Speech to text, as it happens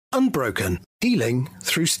Unbroken, healing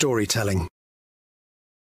through storytelling.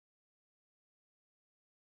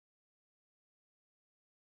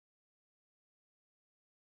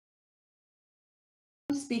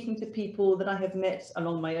 Speaking to people that I have met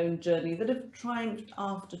along my own journey that have triumphed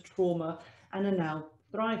after trauma and are now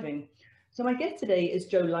thriving. So my guest today is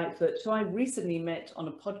Jo Lightfoot, who I recently met on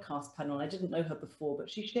a podcast panel. I didn't know her before, but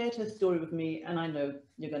she shared her story with me, and I know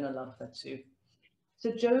you're going to love her too.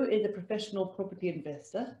 So Jo is a professional property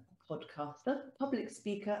investor, podcaster, public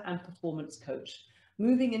speaker, and performance coach.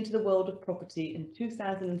 Moving into the world of property in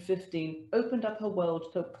 2015 opened up her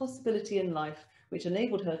world to a possibility in life which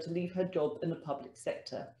enabled her to leave her job in the public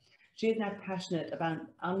sector. She is now passionate about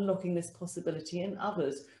unlocking this possibility in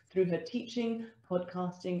others through her teaching,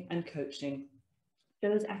 podcasting, and coaching.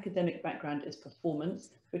 Jo's academic background is performance,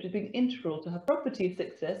 which has been integral to her property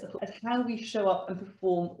success as how we show up and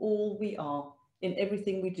perform all we are in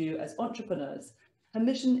everything we do as entrepreneurs. Her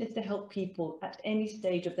mission is to help people at any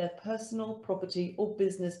stage of their personal, property, or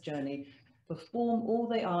business journey perform all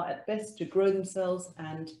they are at best to grow themselves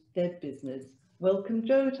and their business. Welcome,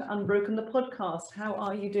 Jo, to Unbroken, the podcast. How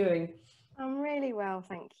are you doing? I'm really well,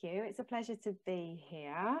 thank you. It's a pleasure to be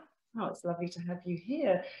here. Oh, it's lovely to have you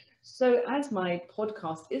here. So as my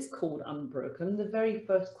podcast is called Unbroken, the very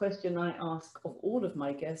first question I ask of all of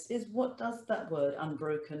my guests is, what does that word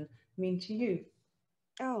unbroken mean to you?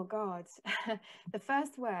 Oh, God. The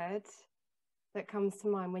first word that comes to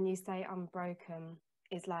mind when you say unbroken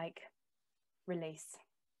is like release.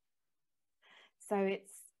 So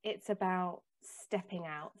it's about stepping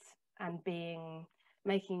out and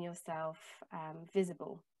making yourself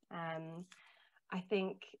visible. I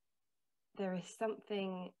think there is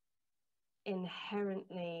something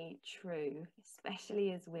inherently true,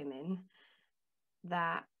 especially as women,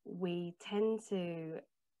 that we tend to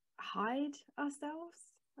hide ourselves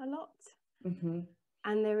a lot. Mm-hmm.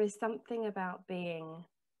 And there is something about being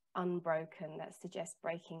unbroken that suggests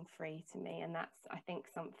breaking free to me, and that's, I think,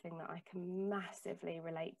 something that I can massively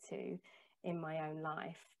relate to in my own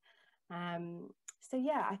life. So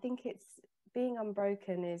yeah, I think it's being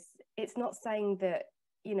unbroken is, it's not saying that,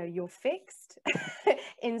 you know, you're fixed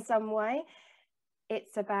in some way.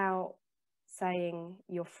 It's about saying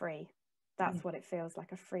you're free. That's what it feels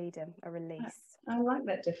like, a freedom, a release. I like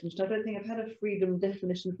that definition. I don't think I've had a freedom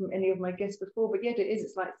definition from any of my guests before, but yet it is.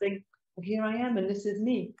 It's like saying, well, here I am and this is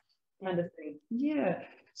me, kind of thing. Yeah.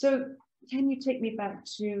 So can you take me back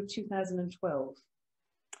to 2012?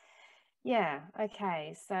 Yeah,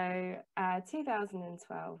 okay. So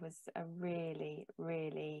 2012 was a really,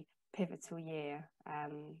 really pivotal year.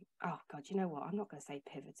 Oh God, you know what? I'm not going to say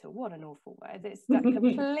pivotal. What an awful word. That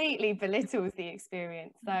completely belittles the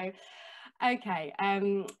experience. So, okay,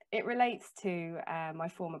 it relates to my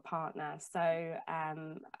former partner. So I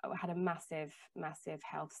had a massive, massive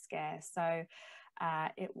health scare. So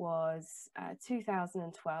it was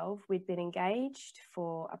 2012. We'd been engaged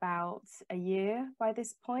for about a year by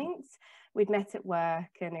this point. We'd met at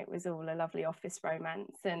work and it was all a lovely office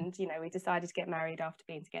romance. And, you know, we decided to get married after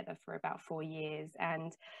being together for about 4 years.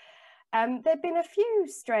 And there'd been a few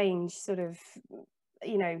strange sort of,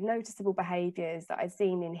 you know, noticeable behaviours that I'd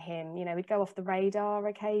seen in him. You know, we'd go off the radar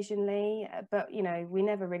occasionally, but, you know, we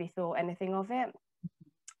never really thought anything of it.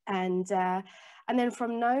 And then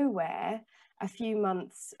from nowhere, a few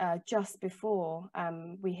months just before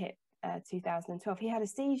we hit 2012, he had a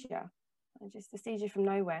seizure, just a seizure from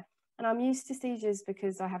nowhere. And I'm used to seizures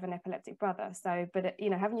because I have an epileptic brother. So, but, you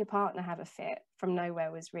know, having your partner have a fit from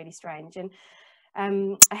nowhere was really strange. And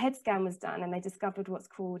a head scan was done and they discovered what's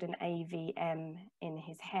called an AVM in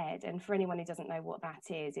his head. And for anyone who doesn't know what that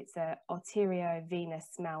is, it's a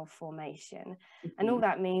arteriovenous malformation. And all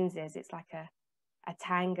that means is it's like a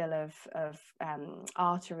tangle of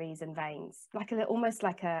arteries and veins, like almost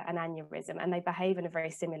like an aneurysm, and they behave in a very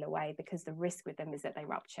similar way because the risk with them is that they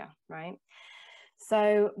rupture, right?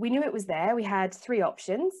 So we knew it was there. We had 3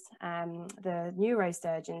 options. The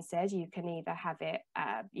neurosurgeon said you can either have it,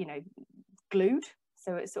 you know, glued,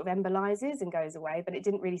 so it sort of embolizes and goes away, but it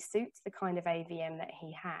didn't really suit the kind of AVM that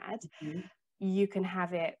he had. You can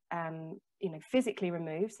have it, you know, physically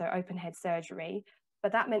removed, so open head surgery,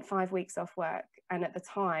 but that meant 5 weeks off work. And at the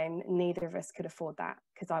time, neither of us could afford that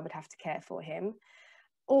because I would have to care for him.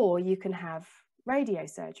 Or you can have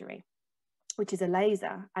radiosurgery, which is a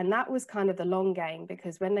laser. And that was kind of the long game,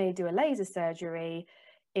 because when they do a laser surgery,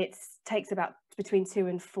 it takes about between 2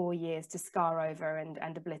 and 4 years to scar over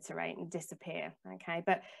and obliterate and disappear. Okay.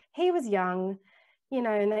 But he was young, you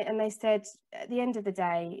know, and they said at the end of the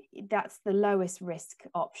day, that's the lowest risk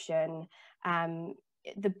option.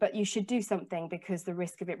 but you should do something because the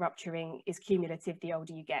risk of it rupturing is cumulative the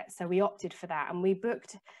older you get. So we opted for that, and we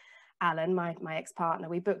booked Alan, my ex-partner,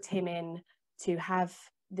 we booked him in to have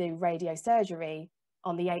the radio surgery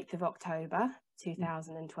on the 8th of October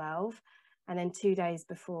 2012, and then 2 days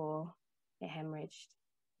before it hemorrhaged.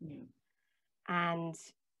 And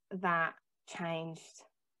that changed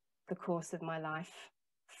the course of my life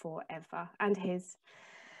forever, and his.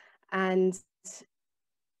 And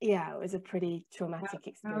yeah, it was a pretty traumatic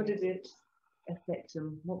experience. How did it affect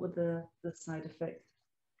him? What were the side effects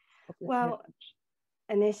of this? Well,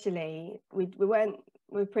 initially we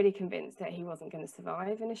were pretty convinced that he wasn't going to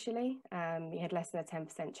survive initially. He had less than a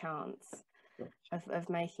 10% chance of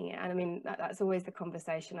making it. And I mean, that's always the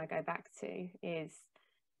conversation I go back to is,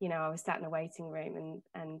 you know, I was sat in a waiting room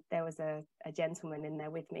and there was a gentleman in there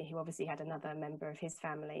with me who obviously had another member of his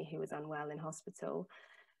family who was unwell in hospital.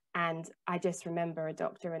 And I just remember a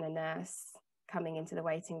doctor and a nurse coming into the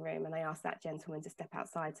waiting room, and they asked that gentleman to step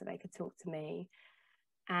outside so they could talk to me.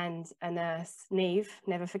 And a nurse, Neve,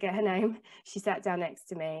 never forget her name, she sat down next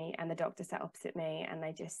to me, and the doctor sat opposite me, and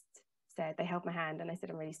they just said, they held my hand and they said,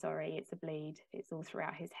 "I'm really sorry, it's a bleed, it's all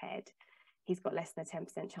throughout his head. He's got less than a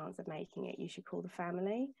 10% chance of making it. You should call the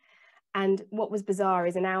family." And what was bizarre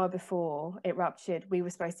is an hour before it ruptured, we were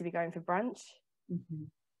supposed to be going for brunch.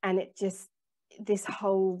 And it just, this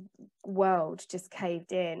whole world just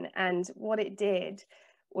caved in. And what it did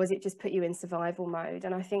was it just put you in survival mode.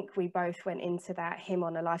 And I think we both went into that, him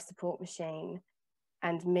on a life support machine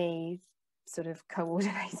and me sort of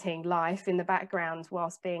coordinating life in the background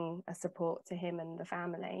whilst being a support to him and the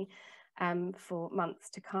family for months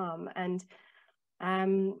to come. And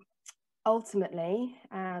ultimately,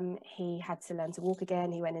 he had to learn to walk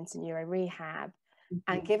again. He went into neuro rehab.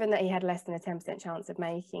 And given that he had less than a 10% chance of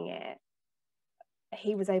making it,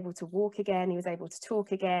 he was able to walk again, he was able to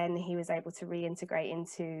talk again, he was able to reintegrate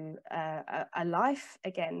into a life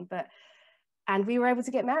again. And we were able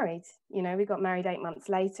to get married. You know, we got married 8 months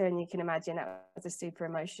later, and you can imagine that was a super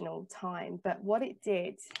emotional time. But what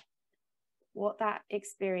that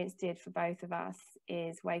experience did for both of us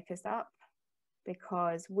is wake us up,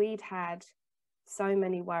 because we'd had so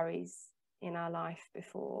many worries in our life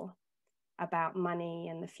before about money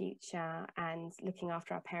and the future and looking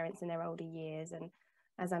after our parents in their older years. And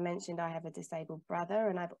as I mentioned, I have a disabled brother,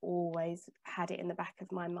 and I've always had it in the back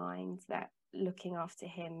of my mind that looking after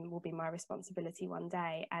him will be my responsibility one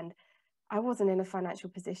day. And I wasn't in a financial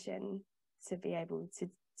position to be able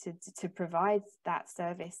to provide that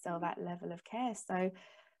service or that level of care. So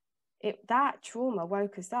that trauma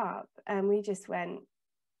woke us up, and we just went,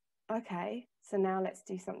 okay, so now let's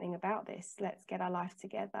do something about this. Let's get our life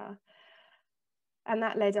together. And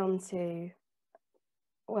that led on to,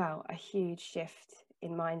 well, a huge shift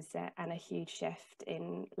in mindset and a huge shift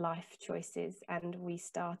in life choices. And we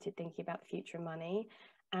started thinking about the future of money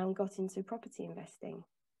and got into property investing.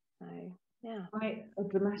 So, yeah. Quite a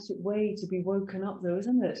dramatic way to be woken up though,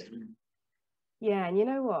 isn't it? Yeah, and you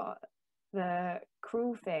know what? The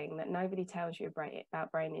cruel thing that nobody tells you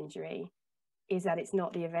about brain injury is that it's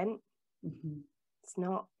not the event.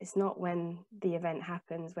 It's not when the event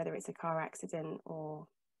happens, whether it's a car accident or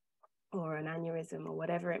an aneurysm or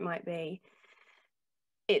whatever it might be.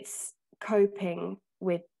 It's coping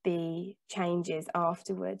with the changes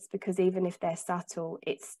afterwards, because even if they're subtle,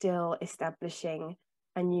 it's still establishing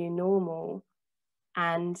a new normal.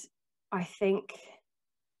 And I think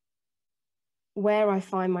where I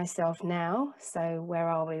find myself now, so where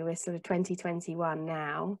are we? We're sort of 2021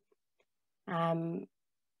 now.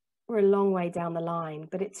 We're a long way down the line,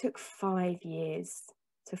 but it took 5 years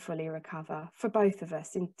to fully recover for both of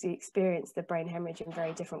us, and to experience the brain hemorrhage in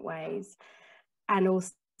very different ways. And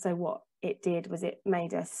also what it did was it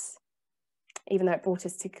made us, even though it brought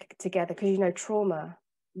us together, because, you know, trauma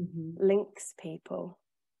links people,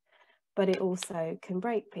 but it also can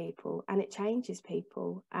break people and it changes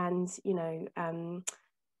people. And, you know,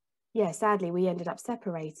 yeah, sadly, we ended up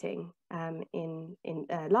separating in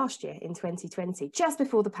last year, in 2020, just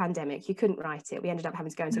before the pandemic. You couldn't write it. We ended up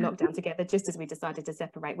having to go into lockdown together just as we decided to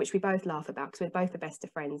separate, which we both laugh about because we're both the best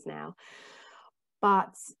of friends now.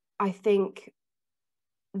 But I think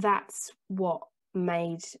that's what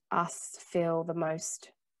made us feel the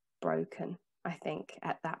most broken, I think,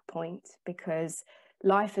 at that point, because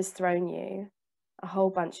life has thrown you a whole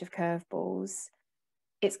bunch of curveballs.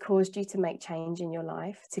 It's caused you to make change in your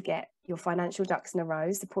life, to get your financial ducks in a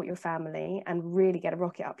row, support your family, and really get a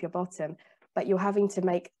rocket up your bottom. But you're having to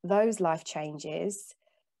make those life changes,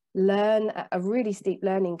 learn a really steep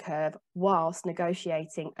learning curve whilst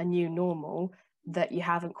negotiating a new normal that you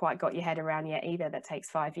haven't quite got your head around yet either, that takes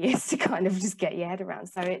 5 years to kind of just get your head around.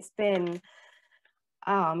 So it's been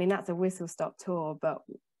I mean, that's a whistle-stop tour, but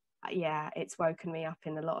yeah, it's woken me up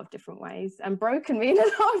in a lot of different ways and broken me in a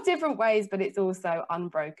lot of different ways, but it's also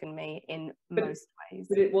unbroken me in most ways.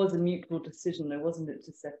 But it was a mutual decision, though, wasn't it,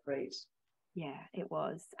 to separate? Yeah, it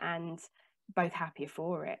was, and both happier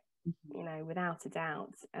for it, you know, without a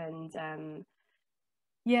doubt. And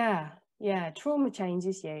yeah, trauma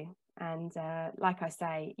changes you. And like I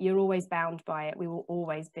say, you're always bound by it. We will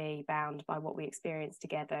always be bound by what we experience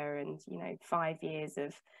together. And, you know, 5 years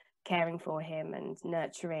of caring for him and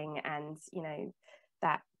nurturing, and, you know,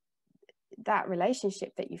 that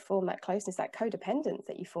relationship that you form, that closeness, that codependence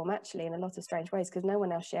that you form, actually, in a lot of strange ways, because no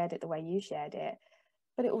one else shared it the way you shared it.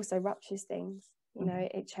 But it also ruptures things, you know,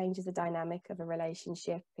 it changes the dynamic of a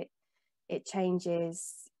relationship. It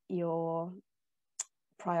changes your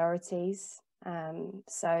priorities.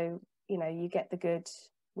 So, you know, you get the good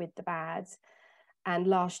with the bad. And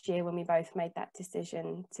last year, when we both made that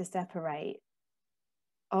decision to separate,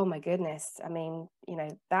 oh my goodness, I mean, you know,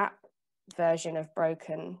 that version of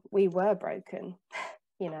broken, we were broken,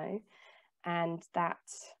 you know, and that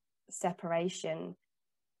separation,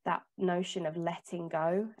 that notion of letting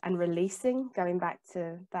go and releasing, going back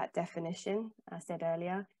to that definition I said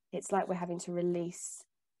earlier, it's like we're having to release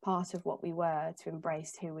part of what we were to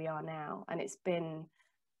embrace who we are now. And it's been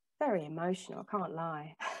very emotional, I can't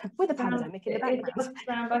lie, with a pandemic in the background. It does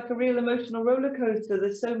sound like a real emotional roller coaster.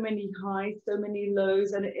 There's so many highs, so many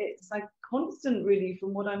lows, and it's like constant, really,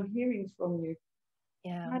 from what I'm hearing from you.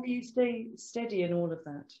 Yeah. How do you stay steady in all of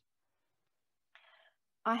that?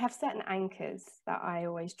 I have certain anchors that I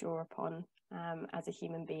always draw upon as a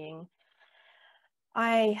human being.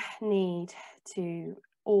 I need to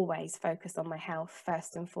always focus on my health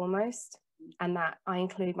first and foremost, and that I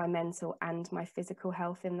include my mental and my physical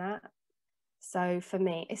health in that. So for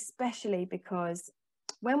me, especially because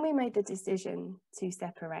when we made the decision to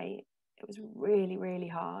separate, it was really, really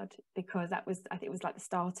hard, because I think it was like the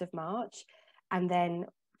start of March, and then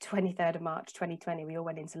 23rd of March 2020 we all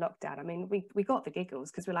went into lockdown. I mean, we got the giggles,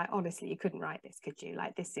 because we're like, honestly, you couldn't write this, could you?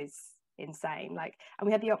 Like, this is insane. Like, and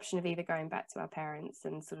we had the option of either going back to our parents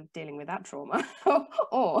and sort of dealing with that trauma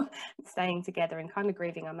or staying together and kind of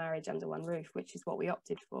grieving our marriage under one roof, which is what we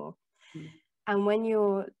opted for. And when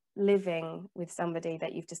you're living with somebody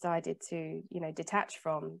that you've decided to, you know, detach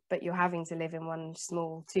from, but you're having to live in one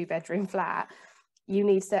small 2-bedroom flat, you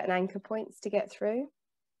need certain anchor points to get through.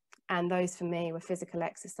 And those for me were physical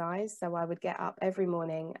exercise. So I would get up every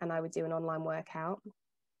morning and I would do an online workout,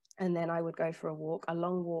 and then I would go for a walk, a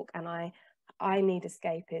long walk. And I need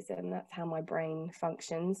escapism. That's how my brain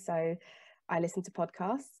functions. So I listen to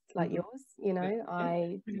podcasts like yours, you know,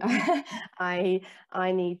 I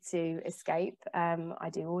need to escape. I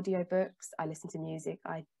do audiobooks, I listen to music,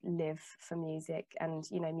 I live for music. And,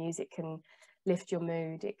 you know, music can lift your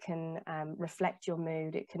mood, it can reflect your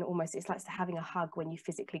mood, it can almost, it's like having a hug when you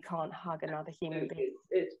physically can't hug another human being.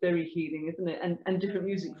 It's very healing, isn't it? And different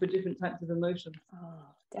music for different types of emotions. Oh,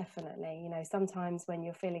 definitely. You know, sometimes when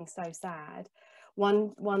you're feeling so sad,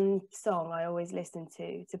 one song I always listen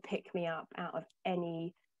to pick me up out of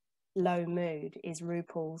any low mood is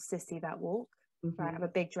RuPaul's Sissy That Walk. Right, I'm a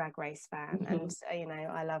big Drag Race fan, and you know,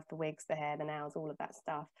 I love the wigs, the hair, the nails, all of that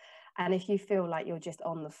stuff. And if you feel like you're just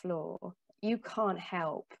on the floor, you can't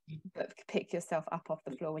help but pick yourself up off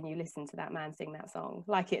the floor when you listen to that man sing that song.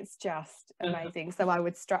 Like, it's just amazing. So I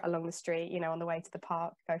would strut along the street, you know, on the way to the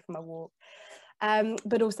park, go for my walk.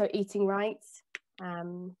 But also eating right,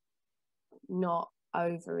 not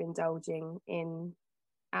overindulging in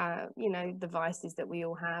you know, the vices that we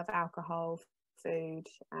all have, alcohol, food,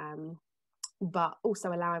 but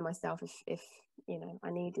also allowing myself if you know, I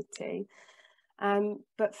needed to.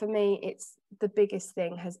 But for me, it's the biggest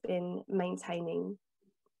thing has been maintaining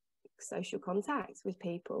social contact with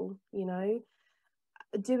people, you know,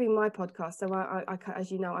 doing my podcast. So I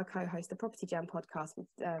as you know, I co-host the Property Jam podcast with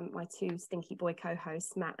my 2 stinky boy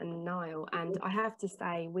co-hosts, Matt and Niall. And I have to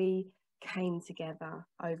say, we came together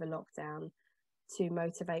over lockdown to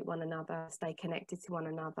motivate one another, stay connected to one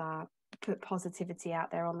another, put positivity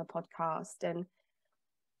out there on the podcast. And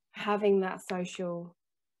having that social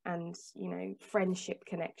and, you know, friendship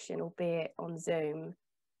connection, albeit on Zoom,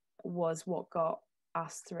 was what got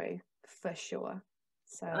us through, for sure.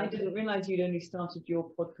 So I didn't realize you'd only started your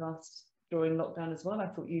podcast during lockdown as well. I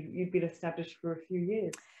thought you'd been established for a few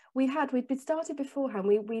years. We'd been started beforehand.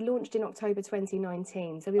 We launched in October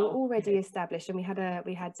 2019, so we were already established, and we had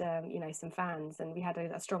you know, some fans, and we had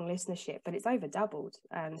a strong listenership. But it's over doubled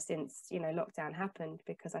since, you know, lockdown happened,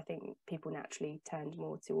 because I think people naturally turned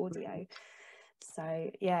more to audio. So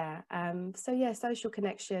yeah, social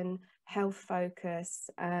connection, health focus,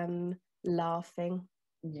 laughing.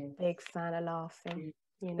 big fan of laughing,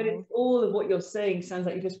 you But know. it's all of what you're saying sounds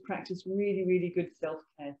like you just practice really, really good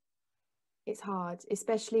self-care. It's hard,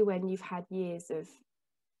 especially when you've had years of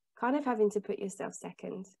kind of having to put yourself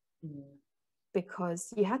second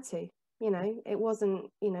because you had to, you know. It wasn't,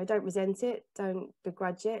 you know, don't resent it, don't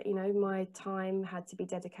begrudge it, you know. My time had to be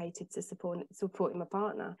dedicated to supporting my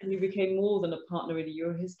partner. And you became more than a partner, really. You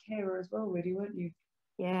were his carer as well, really, weren't you?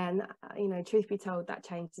 Yeah, and you know, truth be told, that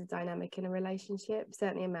changed the dynamic in a relationship,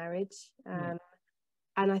 certainly a marriage.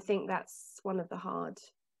 And I think that's one of the hard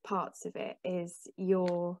parts of it, is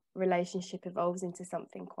your relationship evolves into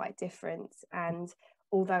something quite different. And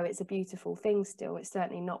although it's a beautiful thing still, it's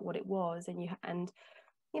certainly not what it was. And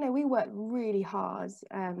you know, we worked really hard.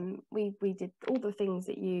 We did all the things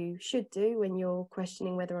that you should do when you're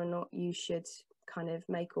questioning whether or not you should kind of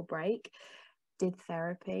make or break. Did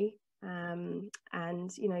therapy,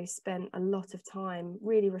 and you know, spent a lot of time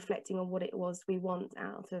really reflecting on what it was we want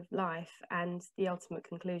out of life. And the ultimate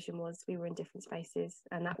conclusion was we were in different spaces,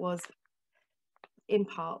 and that was in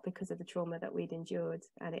part because of the trauma that we'd endured,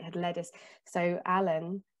 and it had led us. So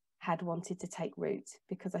Alan had wanted to take root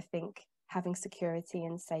because I think having security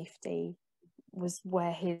and safety was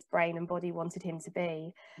where his brain and body wanted him to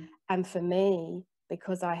be. And for me,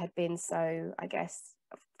 because I had been so, I guess,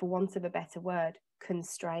 for want of a better word,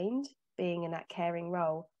 constrained, being in that caring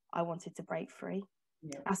role, I wanted to break free.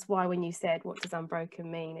 That's why when you said, what does unbroken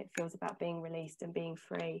mean? It feels about being released and being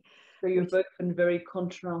free. So you're both in very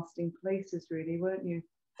contrasting places, really, weren't you?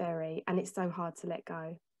 Very. And it's so hard to let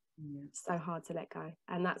go. So hard to let go.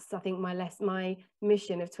 And that's, I think, my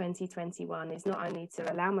mission of 2021 is not only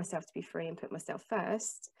to allow myself to be free and put myself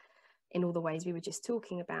first in all the ways we were just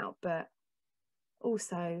talking about, but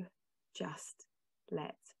also just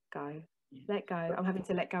let go. Let go. I'm having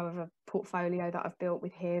to let go of a portfolio that I've built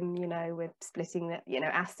with him. You know, we're splitting the, you know,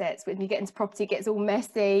 assets. When you get into property, it gets all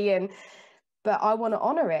messy, but I want to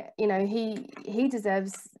honor it. You know, he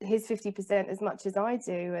deserves his 50% as much as I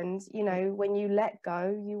do. And, you know, when you let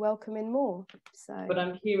go, you welcome in more. So. But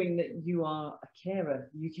I'm hearing that you are a carer.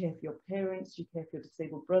 You care for your parents, you care for your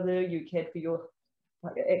disabled brother, you cared for your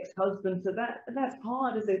ex-husband. So that's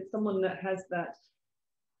hard, is it? Someone that has that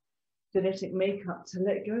genetic makeup to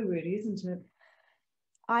let go, really, isn't it?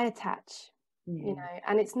 I attach. You know,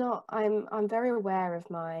 and it's not, I'm very aware of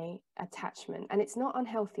my attachment, and it's not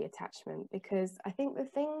unhealthy attachment, because I think the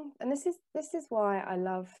thing, and this is why I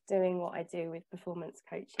love doing what I do with performance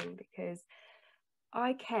coaching, because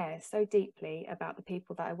I care so deeply about the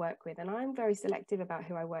people that I work with, and I'm very selective about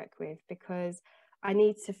who I work with, because I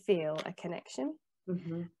need to feel a connection.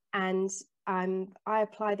 And I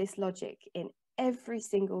apply this logic in every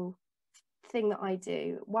single thing that I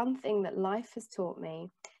do. One thing that life has taught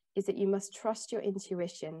me is that you must trust your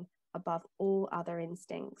intuition above all other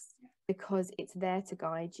instincts, because it's there to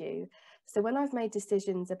guide you. So when I've made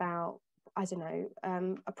decisions about, I don't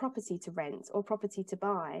know, a property to rent or property to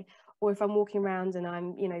buy, or if I'm walking around and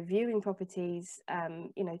I'm, you know, viewing properties,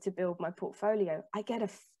 you know, to build my portfolio, I get a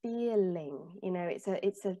feeling, you know, it's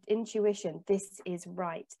a intuition. This is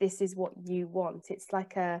right. This is what you want. It's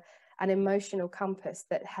like an emotional compass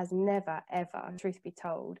that has never, ever, truth be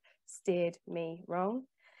told, steered me wrong.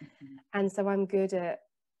 And so I'm good at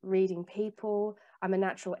reading people. I'm a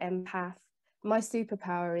natural empath. My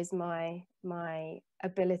superpower is my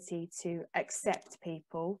ability to accept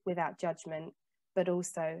people without judgment, but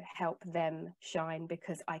also help them shine,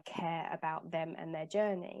 because I care about them and their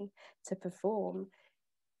journey to perform.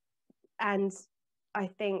 And I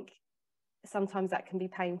think sometimes that can be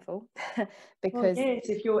painful because, well, yes,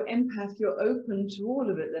 if you're empath, you're open to all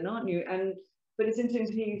of it then, aren't you? But it's interesting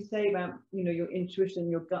to hear you say about, you know, your intuition,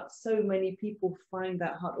 your gut. So many people find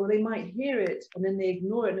that hard, or they might hear it and then they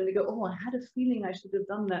ignore it and they go, oh, I had a feeling I should have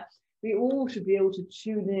done that. We all should be able to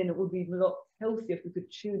tune in. It would be a lot healthier if we could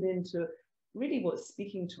tune in to really what's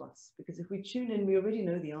speaking to us, because if we tune in, we already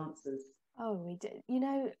know the answers. Oh, we do. You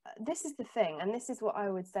know, this is the thing, and this is what I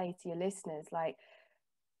would say to your listeners, like,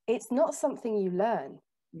 it's not something you learn.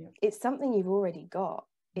 It's something you've already got.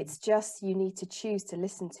 It's just you need to choose to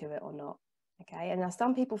listen to it or not. Okay. And now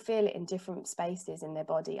some people feel it in different spaces in their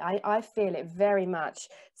body. I feel it very much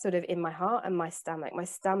sort of in my heart and my stomach. My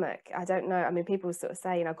stomach, I don't know. I mean, people sort of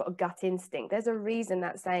say, you know, I've got a gut instinct. There's a reason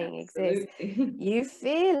that saying exists. You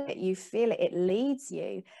feel it, it leads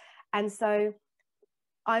you. And so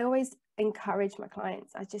I always encourage my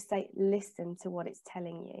clients, I just say, listen to what it's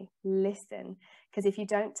telling you. Listen. Because if you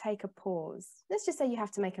don't take a pause, let's just say you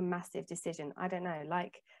have to make a massive decision, I don't know,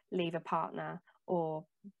 like leave a partner or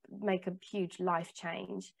make a huge life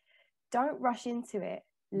change, don't rush into it.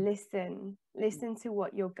 Listen to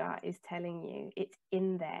what your gut is telling you. It's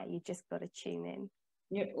in there. You just got to tune in.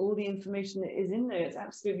 Yeah, all the information that is in there. It's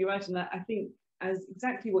absolutely right. And I think, as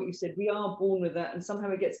exactly what you said, we are born with that, and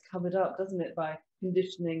somehow it gets covered up, doesn't it, by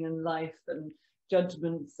conditioning and life and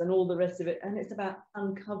judgments and all the rest of it. And it's about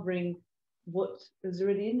uncovering what is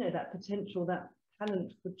already in there, that potential, that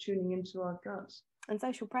talent for tuning into our gut. And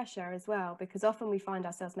social pressure as well, because often we find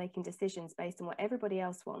ourselves making decisions based on what everybody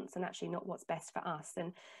else wants and actually not what's best for us.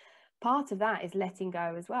 And part of that is letting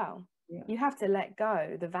go as well. Yeah. You have to let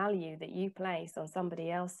go the value that you place on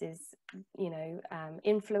somebody else's,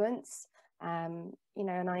 influence, and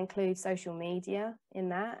I include social media in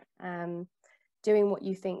that, doing what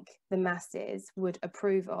you think the masses would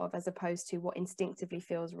approve of as opposed to what instinctively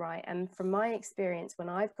feels right. And from my experience, when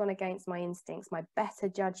I've gone against my instincts, my better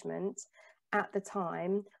judgment at the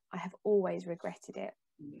time, I have always regretted it.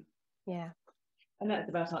 Yeah. And that's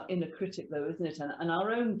about our inner critic, though, isn't it? And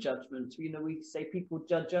our own judgment. We say people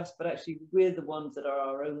judge us, but actually we're the ones that are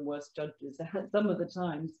our own worst judges some of the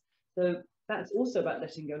times. So that's also about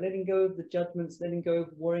letting go of the judgments, letting go of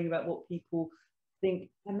worrying about what people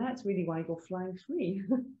think. And that's really why you're flying free.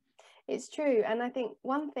 It's true. And I think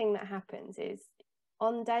one thing that happens is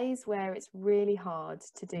on days where it's really hard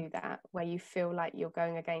to do that, where you feel like you're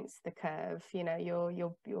going against the curve,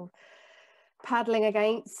 you're paddling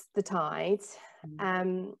against the tide,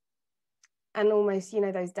 and almost,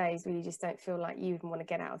 those days where you just don't feel like you even want to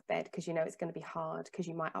get out of bed because it's going to be hard because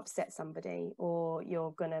you might upset somebody, or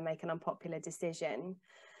you're going to make an unpopular decision,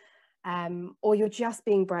 or you're just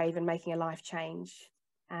being brave and making a life change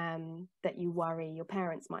that you worry your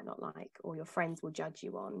parents might not like or your friends will judge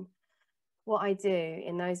you on. What I do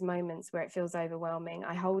in those moments where it feels overwhelming,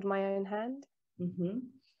 I hold my own hand,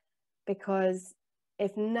 because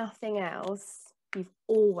if nothing else, you've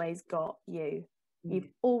always got you. You've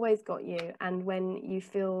always got you. And when you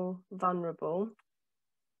feel vulnerable,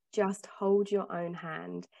 just hold your own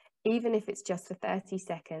hand, even if it's just for 30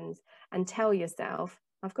 seconds, and tell yourself,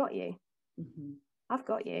 I've got you. I've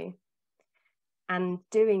got you. And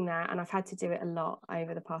doing that, and I've had to do it a lot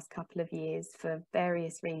over the past couple of years for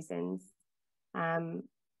various reasons,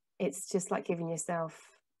 it's just like giving yourself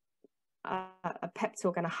a pep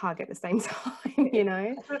talk and a hug at the same time,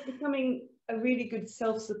 It's about becoming a really good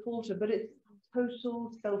self-supporter, but it's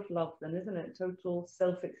total self-love then, isn't it? Total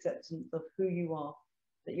self-acceptance of who you are,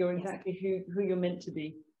 that you're exactly who you're meant to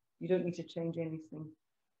be. You don't need to change anything.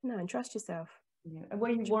 No, and trust yourself. Yeah. And were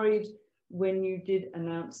you worried when you did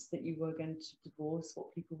announce that you were going to divorce,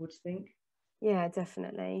 what people would think? Yeah,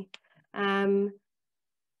 definitely. I'm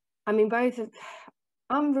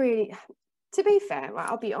really, to be fair, right,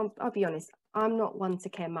 I'll be honest, I'm not one to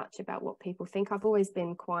care much about what people think. I've always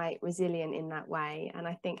been quite resilient in that way. And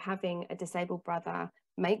I think having a disabled brother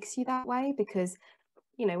makes you that way, because,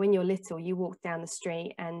 when you're little, you walk down the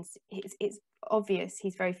street and it's obvious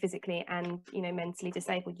he's very physically and, mentally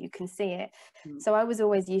disabled. You can see it. So I was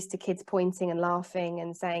always used to kids pointing and laughing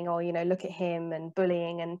and saying, oh, look at him, and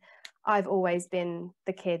bullying. And I've always been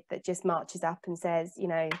the kid that just marches up and says,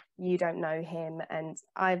 you don't know him. And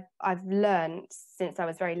I've learned since I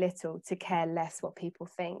was very little to care less what people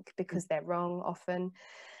think, because they're wrong often.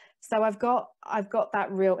 So I've got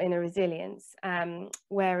that real inner resilience,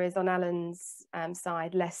 whereas on Alan's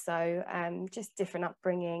side, less so, just different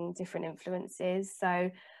upbringing, different influences.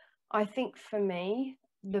 So I think for me,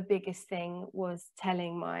 the biggest thing was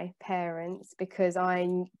telling my parents, because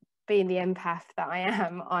being the empath that I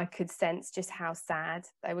am, I could sense just how sad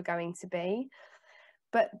they were going to be.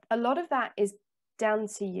 But a lot of that is down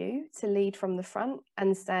to you to lead from the front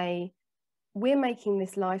and say, we're making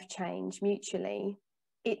this life change mutually.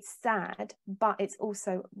 It's sad, but it's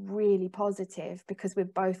also really positive, because we're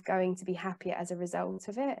both going to be happier as a result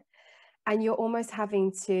of it. And you're almost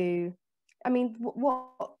having to,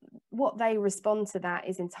 what they respond to that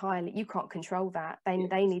is entirely, you can't control that. They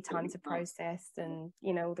need time to process and,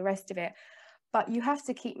 all the rest of it. But you have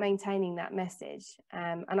to keep maintaining that message.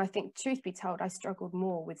 And I think, truth be told, I struggled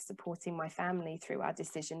more with supporting my family through our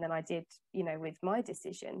decision than I did, with my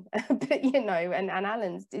decision, but, and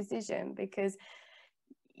Alan's decision, because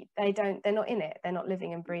they're not in it. They're not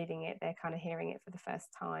living and breathing it. They're kind of hearing it for the first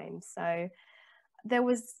time. So there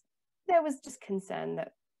was just concern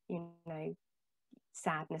that,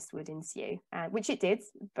 sadness would ensue, which it did,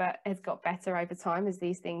 but has got better over time, as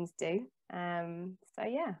these things do. So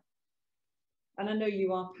yeah. And I know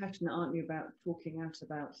you are passionate, aren't you, about talking out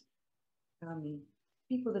about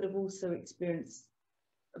people that have also experienced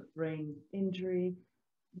a brain injury,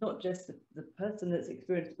 not just the person that's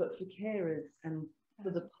experienced, but for carers and for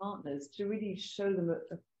the partners, to really show them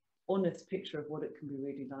a honest picture of what it can be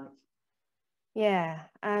really like. Yeah,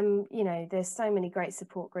 you know, there's so many great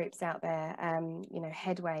support groups out there. You know,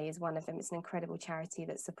 Headway is one of them. It's an incredible charity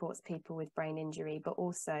that supports people with brain injury, but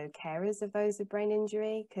also carers of those with brain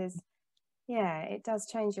injury, because yeah, it does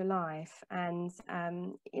change your life. And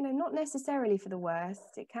you know, not necessarily for the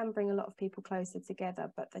worst. It can bring a lot of people closer together,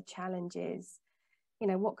 but the challenge is, you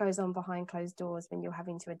know, what goes on behind closed doors when you're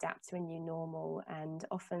having to adapt to a new normal, and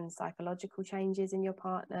often psychological changes in your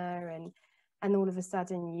partner, and all of a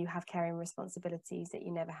sudden you have caring responsibilities that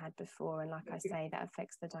you never had before, and like I say, that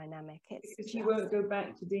affects the dynamic. Because he won't go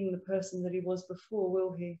back to being the person that he was before,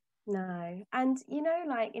 will he? No. And you know,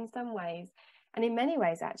 like in some ways, and in many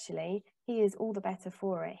ways actually, he is all the better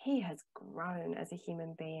for it. He has grown as a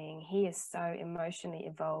human being. He is so emotionally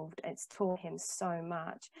evolved. It's taught him so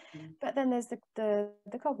much. But then there's the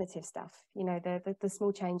cognitive stuff, you know, the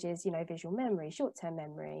small changes, you know, visual memory, short-term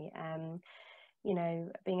memory, you know,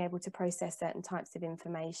 being able to process certain types of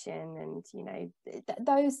information, and you know,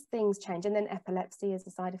 those things change. And then epilepsy is a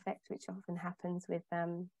side effect, which often happens with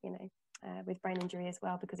you know, with brain injury as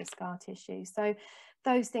well, because of scar tissue. So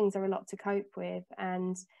those things are a lot to cope with,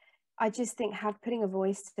 and I just think putting a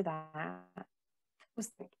voice to that,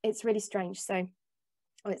 it's really strange. So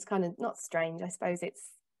well, it's kind of not strange, I suppose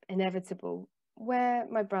it's inevitable, where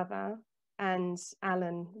my brother and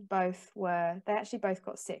Alan they actually both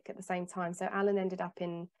got sick at the same time. So Alan ended up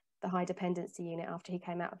in the high dependency unit after he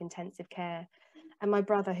came out of intensive care. And my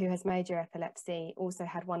brother, who has major epilepsy, also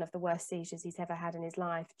had one of the worst seizures he's ever had in his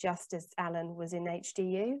life, just as Alan was in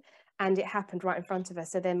HDU. And it happened right in front of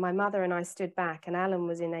us. So then my mother and I stood back, and Alan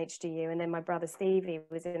was in HDU, and then my brother Stevie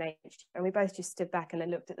was in HDU. And we both just stood back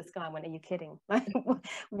and looked at the sky and went, are you kidding? Like,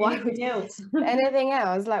 why would anything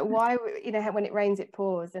else? Like, why, you know, when it rains, it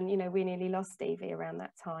pours. And, you know, we nearly lost Stevie around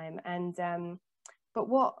that time. And, but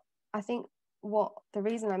the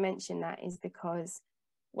reason I mention that is because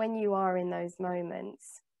when you are in those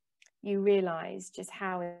moments, you realize just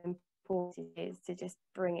how important it is to just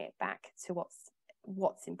bring it back to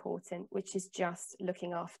what's important, which is just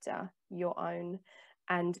looking after your own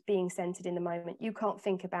and being centered in the moment. You can't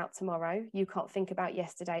think about tomorrow, you can't think about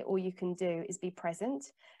yesterday. All you can do is be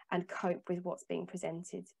present and cope with what's being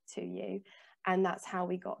presented to you. And that's how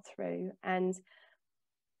we got through. And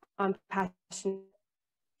I'm passionate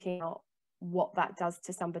about what that does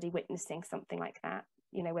to somebody witnessing something like that,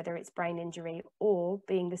 you know, whether it's brain injury or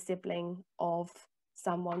being the sibling of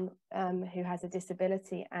someone who has a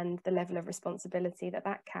disability, and the level of responsibility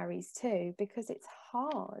that carries too, because it's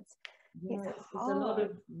hard. Yeah, it's a lot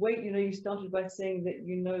of weight. You know, you started by saying that,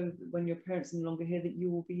 you know, when your parents are no longer here, that you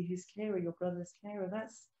will be his carer, your brother's carer.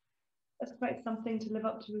 That's quite something to live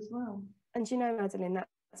up to as well. And you know, Madeline,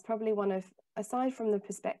 that's probably aside from the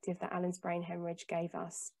perspective that Alan's brain hemorrhage gave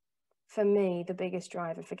us, for me, the biggest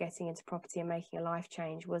driver for getting into property and making a life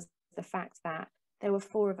change was the fact that there were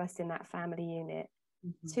 4 of us in that family unit.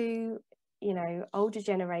 2, you know, older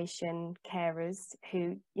generation carers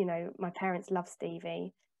who, you know, my parents love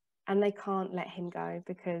Stevie and they can't let him go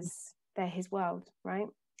because they're his world, right?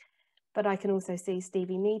 But I can also see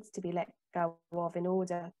Stevie needs to be let go of in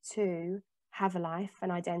order to have a life, an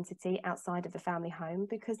identity outside of the family home,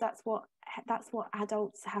 because that's what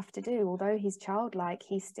adults have to do. Although he's childlike,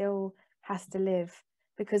 he still has to live,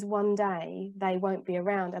 because one day they won't be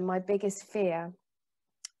around. And my biggest fear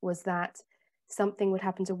was that something would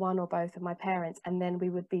happen to one or both of my parents, and then we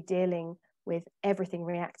would be dealing with everything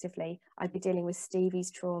reactively. I'd be dealing with Stevie's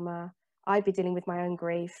trauma, I'd be dealing with my own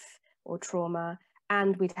grief or trauma,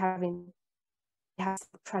 and we'd have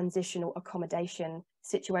transitional accommodation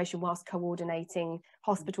situation whilst coordinating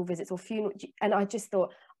hospital visits or funeral. And I just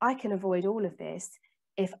thought, I can avoid all of this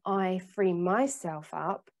if I free myself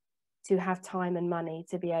up to have time and money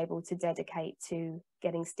to be able to dedicate to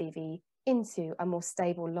getting Stevie into a more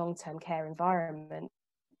stable long-term care environment.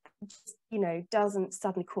 Just, you know, doesn't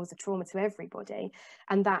suddenly cause a trauma to everybody.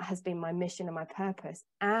 And that has been my mission and my purpose.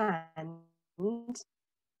 And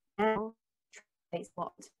now it's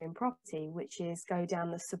what in property, which is go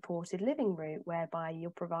down the supported living route, whereby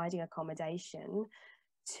you're providing accommodation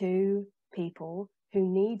to people who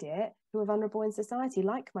need it, who are vulnerable in society,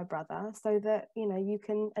 like my brother, so that, you know, you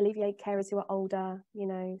can alleviate carers who are older, you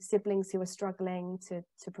know, siblings who are struggling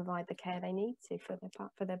to provide the care they need to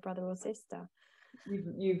for their brother or sister.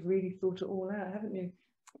 You've really thought it all out, haven't you?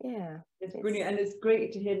 Yeah, it's brilliant. And it's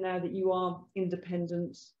great to hear now that you are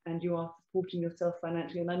independent and you are supporting yourself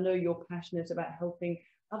financially. And I know you're passionate about helping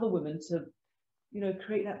other women to, you know,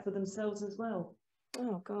 create that for themselves as well.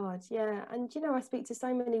 Oh God, yeah. And you know, I speak to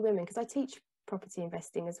so many women because I teach property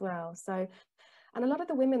investing as well. So, and a lot of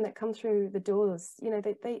the women that come through the doors, you know,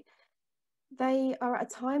 they are at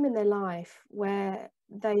a time in their life where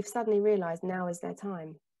they've suddenly realized now is their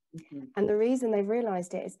time. And the reason they've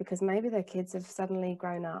realized it is because maybe their kids have suddenly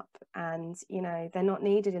grown up and, you know, they're not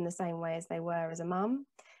needed in the same way as they were as a mum,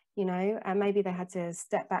 you know, and maybe they had to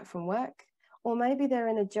step back from work, or maybe they're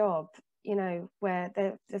in a job, you know, where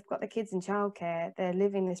they've got the kids in childcare, they're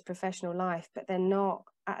living this professional life, but they're not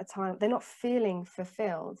at a time, they're not feeling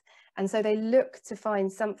fulfilled. And so they look to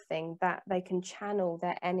find something that they can channel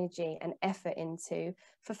their energy and effort into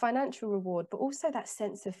for financial reward, but also that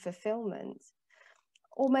sense of fulfillment.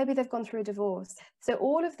 Or maybe they've gone through a divorce. So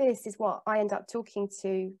all of this is what I end up talking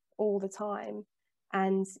to all the time.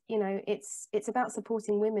 And, you know, it's about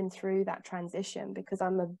supporting women through that transition, because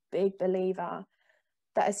I'm a big believer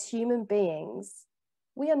that as human beings,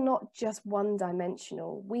 we are not just one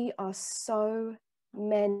dimensional. We are so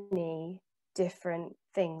many different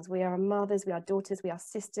things. We are mothers, we are daughters, we are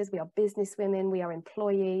sisters, we are business women, we are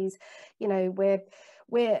employees. You know,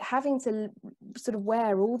 we're having to sort of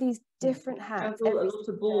wear all these different hats. A lot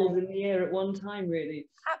of balls in the air at one time, really.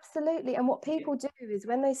 Absolutely. And what people do is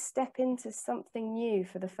when they step into something new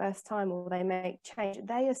for the first time, or they make change,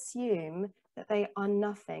 they assume that they are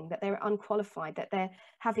nothing, that they're unqualified, that they're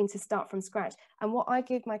having to start from scratch. And what I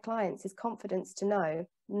give my clients is confidence to know,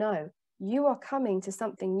 no, you are coming to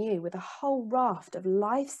something new with a whole raft of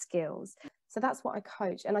life skills. So that's what I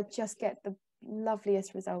coach, and I just get the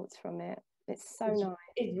loveliest results from it. It's so nice.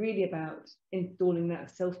 It's really about installing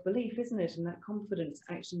that self-belief, isn't it? And that confidence.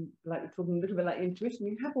 Actually, like we're talking a little bit like intuition,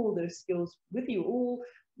 you have all those skills with you, all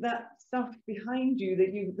that stuff behind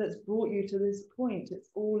you that's brought you to this point. It's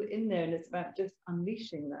all in there, and it's about just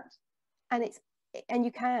unleashing that. And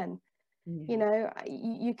you can. You know,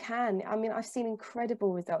 you can. I mean, I've seen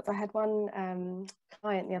incredible results. I had one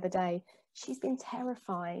client the other day. She's been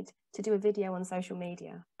terrified to do a video on social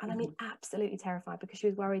media. And I mean, absolutely terrified, because she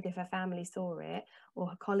was worried if her family saw it or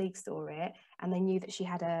her colleagues saw it, and they knew that she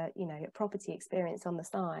had a property experience on the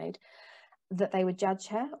side, that they would judge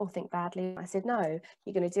her or think badly. I said, no,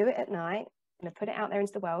 you're going to do it at night. You're going to put it out there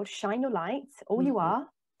into the world, shine your light, all you are.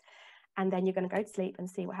 And then you're going to go to sleep and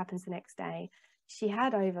see what happens the next day. She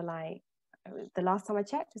had over the last time I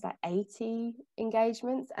checked was 80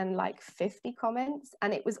 engagements and 50 comments,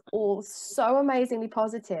 and it was all so amazingly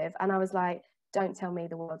positive. And I was like, don't tell me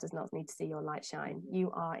the world does not need to see your light shine. You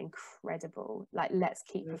are incredible. Let's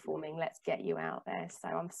keep performing. Let's get you out there. So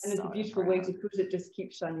I'm so And it's a beautiful way to put it, just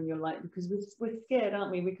keep shining your light, because we're scared,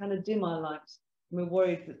 aren't we? We kind of dim our light, and we're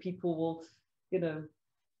worried that people will,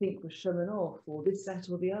 think we're showing off, or this, that,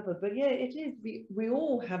 or the other. But yeah, it is. We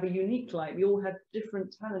all have a unique light. We all have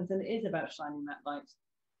different talents, and it is about shining that light.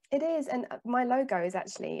 It is. And my logo is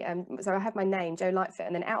actually, so I have my name, Jo Lightfoot,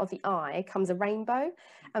 and then out of the eye comes a rainbow.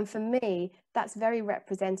 And for me, that's very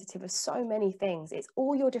representative of so many things. It's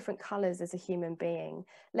all your different colours as a human being.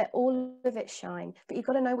 Let all of it shine. But you've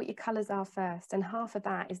got to know what your colours are first. And half of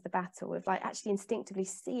that is the battle of actually instinctively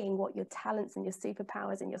seeing what your talents and your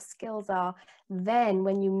superpowers and your skills are. Then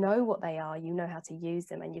when you know what they are, you know how to use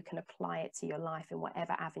them, and you can apply it to your life in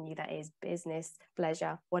whatever avenue that is, business,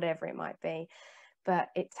 pleasure, whatever it might be. But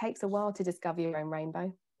it takes a while to discover your own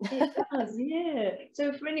rainbow. It does, yeah.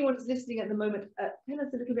 So for anyone who's listening at the moment, tell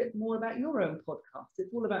us a little bit more about your own podcast.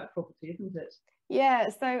 It's all about property, isn't it? Yeah,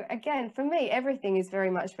 so again, for me, everything is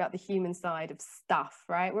very much about the human side of stuff,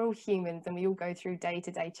 right? We're all humans, and we all go through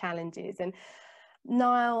day-to-day challenges. And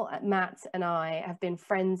Niall, Matt and I have been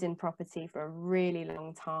friends in property for a really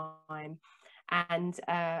long time. And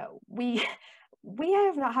we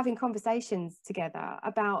are having conversations together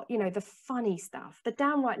about, the funny stuff, the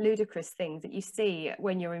downright ludicrous things that you see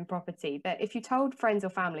when you're in property, that if you told friends or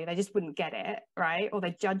family, they just wouldn't get it, right? Or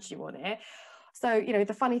they judge you on it. So,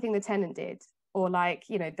 the funny thing the tenant did, or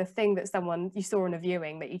the thing that you saw in a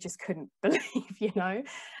viewing that you just couldn't believe,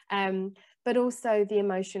 but also the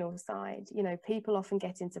emotional side. People often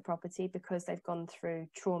get into property because they've gone through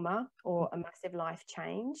trauma or a massive life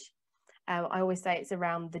change. I always say it's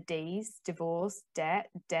around the D's: divorce, debt,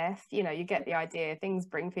 death. You get the idea. Things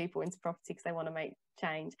bring people into property because they want to make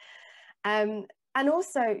change. And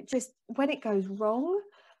also just when it goes wrong,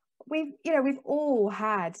 we've all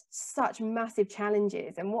had such massive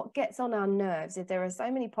challenges. And what gets on our nerves is there are so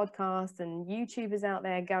many podcasts and YouTubers out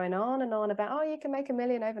there going on and on about, oh, you can make $1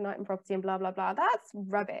 million overnight in property and blah, blah, blah. That's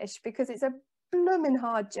rubbish, because it's a blooming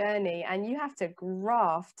hard journey, and you have to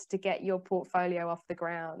graft to get your portfolio off the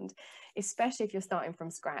ground, especially if you're starting from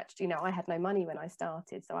scratch. I had no money when I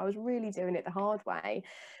started, so I was really doing it the hard way.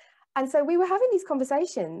 And so we were having these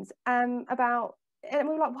conversations about, and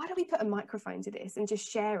we were like, why don't we put a microphone to this and just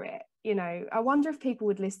share it? I wonder if people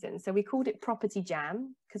would listen. So we called it Property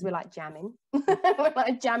Jam, because we're like jamming. We're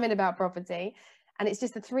like jamming about property, and it's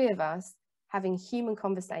just the three of us having human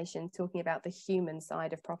conversation, talking about the human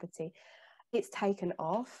side of property, it's taken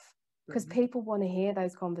off because people want to hear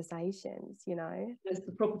those conversations, you know. It's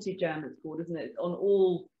the Property Jam, it's called, isn't it? On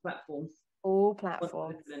all platforms. All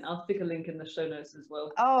platforms. I'll stick a link in the show notes as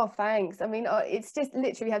well. Oh, thanks. I mean, it's just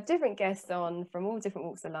literally have different guests on from all different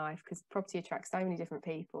walks of life, because property attracts so many different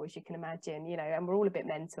people, as you can imagine, you know, and we're all a bit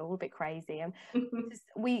mental, a bit crazy. And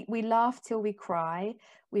we laugh till we cry.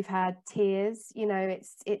 We've had tears, you know,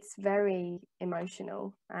 it's very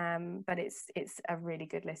emotional, but it's a really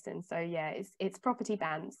good listen. So yeah, it's property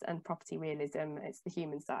bants and property realism. It's the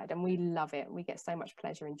human side, and we love it. We get so much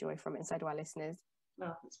pleasure and joy from it, and so do our listeners.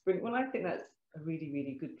 Oh, that's brilliant. Well, I think that's a really,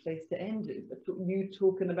 really good place to end it. You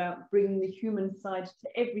talking about bringing the human side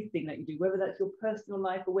to everything that you do, whether that's your personal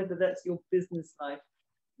life or whether that's your business life.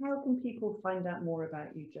 How can people find out more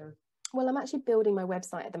about you, Jo? Well, I'm actually building my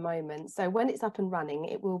website at the moment. So when it's up and running,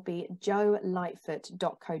 it will be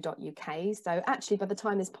jolightfoot.co.uk. So actually, by the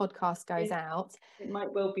time this podcast goes out, it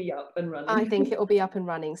might well be up and running. I think it will be up and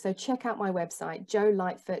running. So check out my website,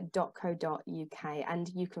 jolightfoot.co.uk, and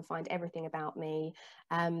you can find everything about me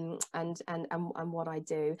and what I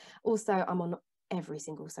do. Also, I'm on every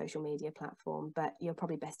single social media platform, but you're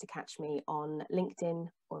probably best to catch me on LinkedIn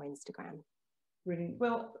or Instagram. Brilliant.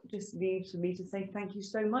 Well, just leaves for me to say thank you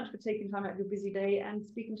so much for taking time out of your busy day and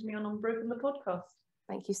speaking to me on Unbroken, the podcast.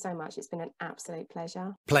 Thank you so much. It's been an absolute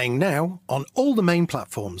pleasure. Playing now on all the main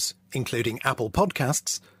platforms, including Apple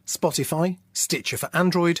Podcasts, Spotify, Stitcher for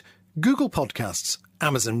Android, Google Podcasts,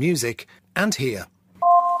 Amazon Music, and here.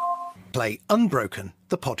 Play Unbroken,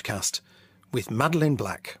 the podcast, with Madeline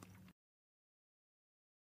Black.